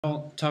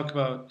I'll talk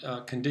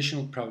about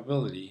conditional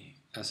probability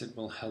as it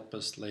will help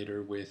us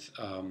later with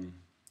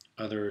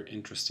other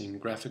interesting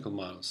graphical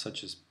models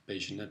such as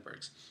Bayesian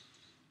networks.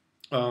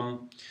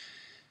 Um,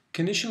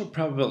 conditional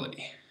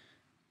probability.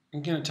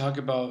 I'm going to talk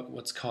about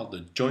what's called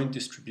the joint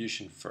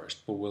distribution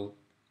first, but we'll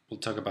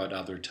talk about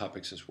other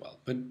topics as well.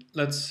 But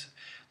let's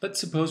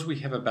suppose we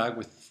have a bag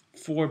with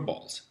 4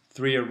 balls.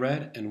 3 are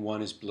red and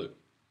 1 is blue,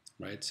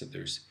 right? So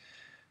there's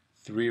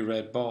 3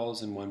 red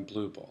balls and 1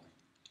 blue ball.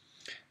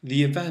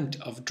 The event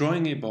of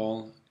drawing a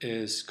ball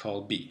is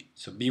called B.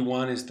 So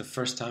B1 is the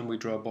first time we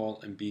draw a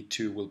ball, and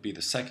B2 will be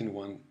the second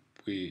one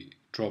we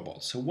draw a ball.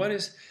 So what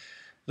is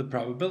the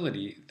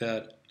probability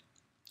that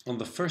on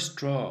the first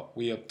draw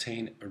we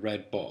obtain a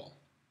red ball?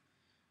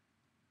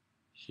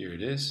 Here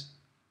it is.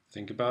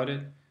 Think about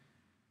it.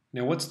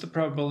 Now what's the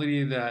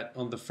probability that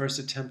on the first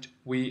attempt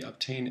we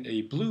obtain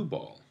a blue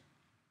ball?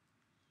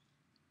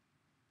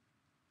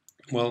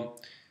 Well,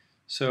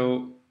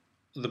 so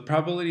the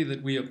probability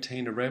that we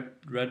obtain a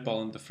red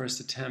ball in the first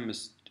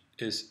attempt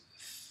is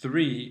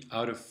 3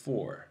 out of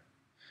 4.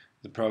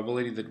 The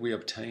probability that we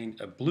obtain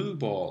a blue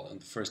ball in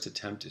the first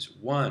attempt is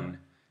 1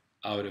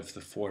 out of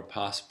the 4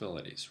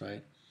 possibilities,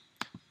 right?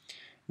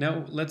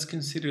 Now let's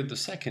consider the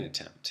second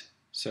attempt.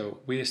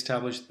 So we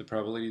established the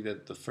probability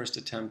that the first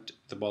attempt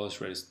the ball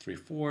is red is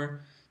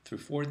 3/4,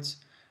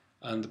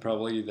 and the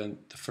probability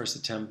that the first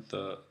attempt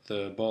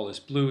the ball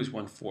is blue is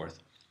 1/4.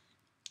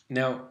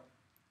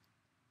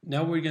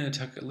 Now we're going to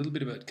talk a little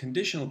bit about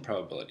conditional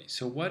probability.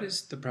 So what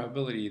is the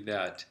probability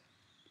that,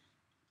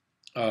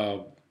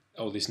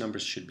 these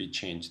numbers should be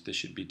changed. This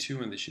should be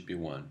 2 and this should be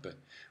 1. But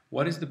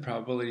what is the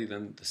probability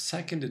then the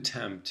second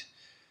attempt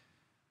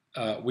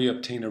we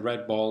obtain a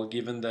red ball,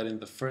 given that in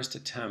the first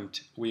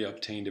attempt we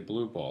obtained a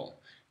blue ball?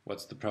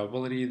 What's the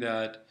probability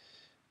that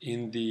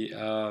in the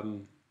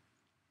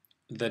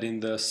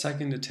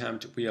second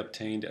attempt we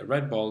obtained a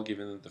red ball,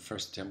 given that the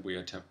first attempt we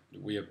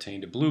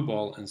obtained a blue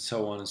ball, and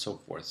so on and so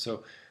forth?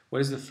 So what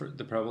is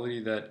the probability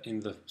that in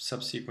the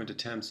subsequent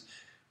attempts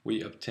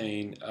we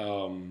obtain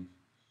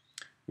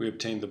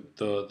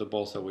the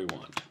balls that we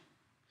want?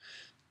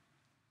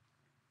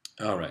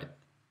 All right.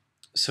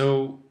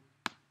 So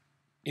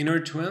in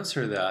order to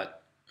answer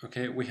that,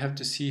 okay, we have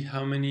to see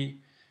how many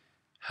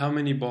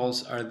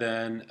balls are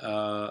then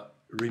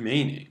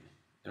remaining.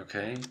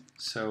 Okay,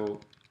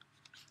 so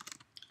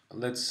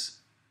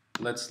let's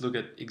look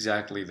at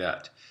exactly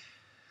that.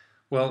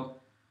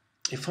 Well,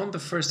 if on the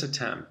first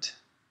attempt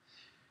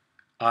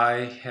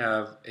I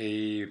have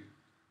I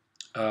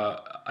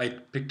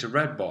picked a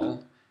red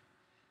ball.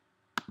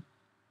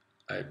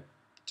 I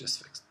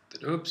just fixed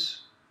it.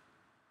 Oops.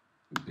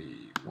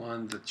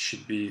 B1, that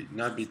should be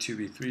not B2,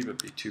 B3, but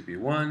B2,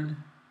 B1.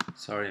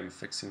 Sorry, I'm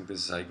fixing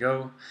this as I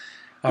go.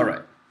 All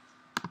right.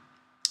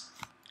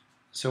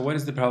 So what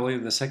is the probability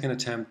in the second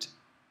attempt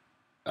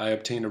I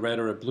obtain a red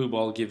or a blue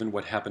ball, given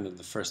what happened in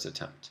the first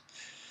attempt?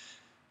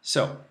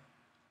 So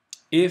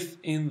if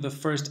in the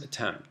first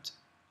attempt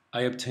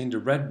I obtained a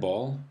red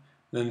ball,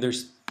 then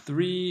there's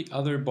 3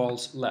 other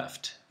balls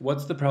left.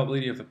 What's the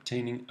probability of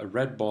obtaining a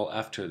red ball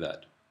after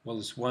that? Well,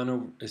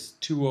 it's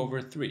 2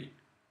 over 3,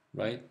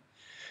 right?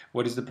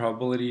 What is the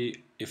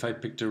probability if I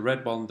picked a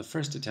red ball in the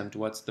first attempt?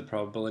 What's the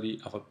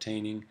probability of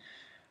obtaining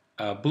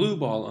a blue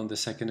ball on the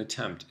second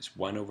attempt? It's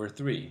 1 over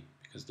 3,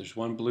 because there's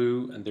 1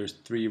 blue and there's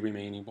 3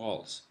 remaining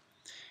balls.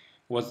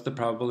 What's the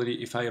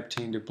probability if I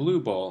obtained a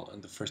blue ball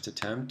on the first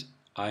attempt?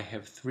 I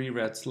have 3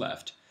 reds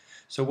left.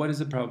 So what is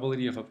the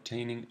probability of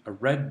obtaining a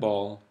red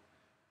ball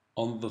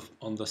on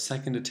the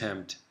second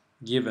attempt,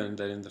 given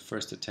that in the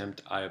first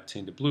attempt I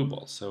obtained a blue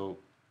ball? So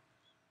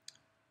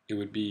it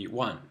would be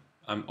 1.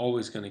 I'm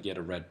always going to get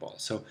a red ball.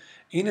 So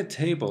in a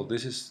table,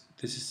 this is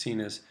seen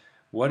as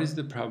what is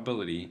the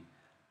probability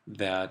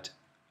that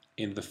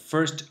in the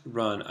first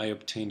run I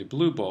obtained a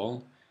blue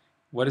ball.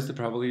 What is the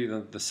probability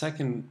that the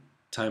second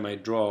time I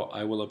draw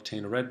I will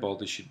obtain a red ball?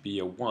 This should be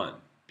a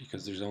 1,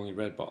 because there's only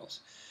red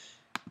balls.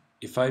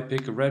 If I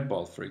pick a red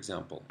ball, for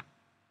example,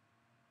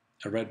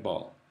 a red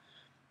ball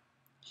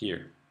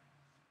here,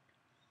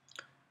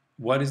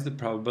 what is the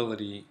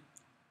probability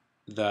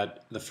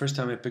that the first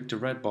time I picked a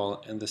red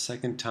ball and the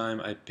second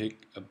time I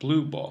pick a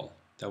blue ball?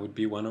 That would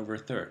be 1 over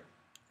 3,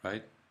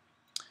 right?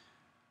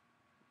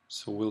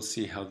 So we'll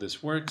see how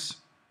this works.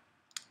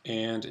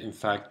 And in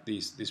fact,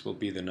 these will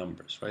be the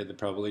numbers, right? The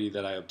probability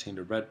that I obtained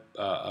a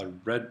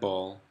red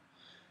ball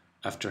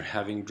after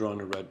having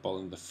drawn a red ball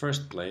in the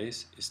first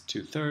place is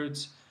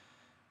 2/3.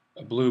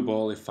 A blue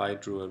ball, if I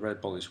drew a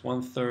red ball, is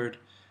 1/3.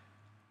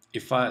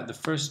 If the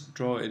first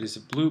draw it is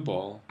a blue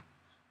ball,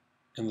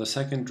 and the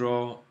second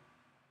draw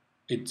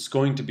it's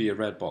going to be a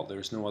red ball. There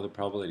is no other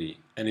probability,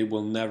 and it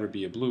will never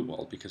be a blue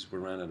ball because we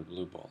ran out of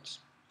blue balls.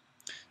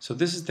 So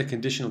this is the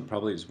conditional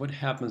probabilities. What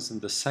happens in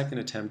the second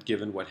attempt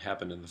given what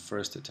happened in the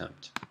first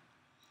attempt?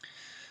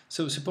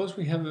 So suppose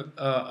we have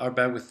our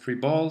bag with 3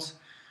 balls.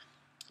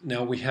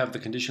 Now we have the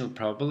conditional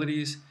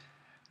probabilities.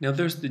 Now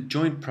there's the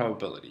joint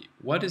probability.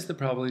 What is the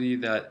probability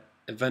that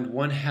event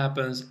 1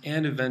 happens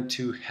and event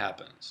 2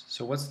 happens?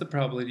 So what's the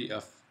probability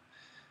of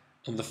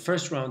on the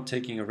first round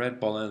taking a red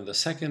ball and the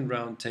second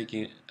round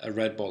taking a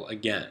red ball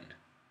again.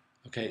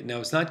 Okay, now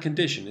it's not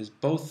conditioned, it's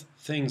both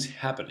things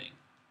happening.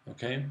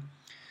 Okay,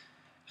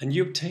 and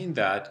you obtain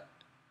that,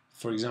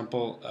 for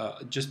example,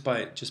 just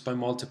by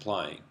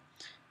multiplying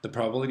the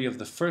probability of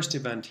the first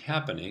event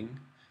happening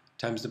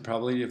times the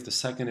probability of the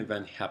second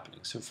event happening.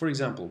 So, for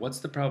example, what's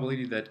the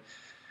probability that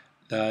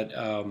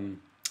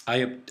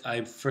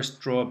I first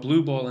draw a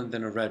blue ball and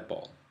then a red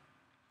ball?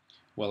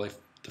 Well, if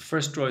the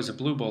first draw is a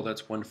blue ball,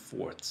 that's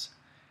 1/4,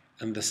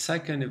 and the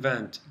second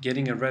event,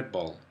 getting a red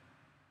ball,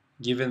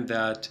 given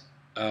that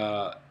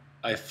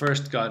I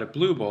first got a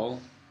blue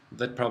ball,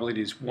 that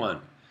probability is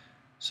 1.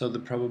 So the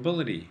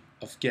probability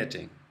of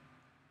getting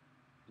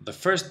the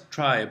first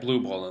try a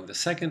blue ball and the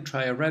second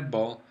try a red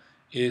ball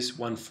is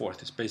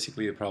 1/4. It's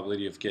basically the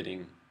probability of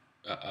getting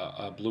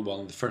a blue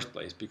ball in the first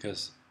place,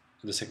 because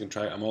the second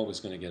try I'm always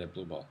going to get a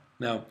blue ball.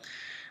 Now,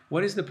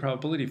 what is the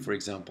probability, for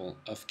example,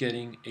 of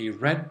getting a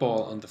red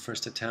ball on the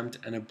first attempt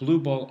and a blue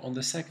ball on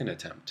the second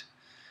attempt?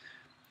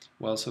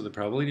 Well, so the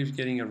probability of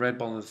getting a red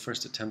ball on the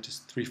first attempt is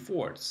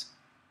 3/4.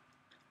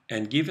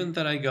 And given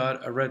that I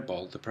got a red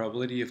ball, the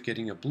probability of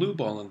getting a blue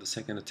ball on the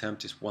second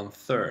attempt is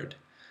 1/3.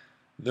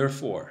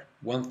 Therefore,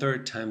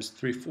 1/3 times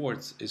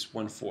 3/4 is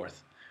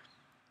 1/4.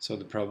 So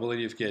the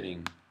probability of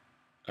getting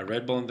a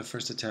red ball in the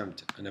first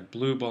attempt and a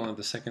blue ball in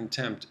the second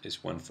attempt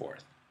is 1/4.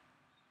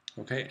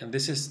 Okay, and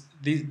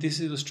this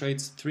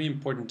illustrates three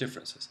important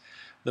differences: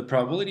 the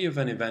probability of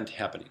an event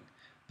happening,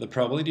 the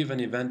probability of an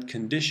event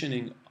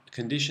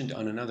conditioned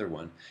on another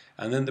one,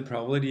 and then the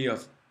probability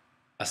of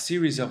a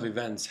series of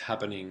events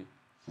happening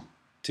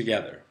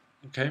together.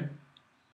 Okay.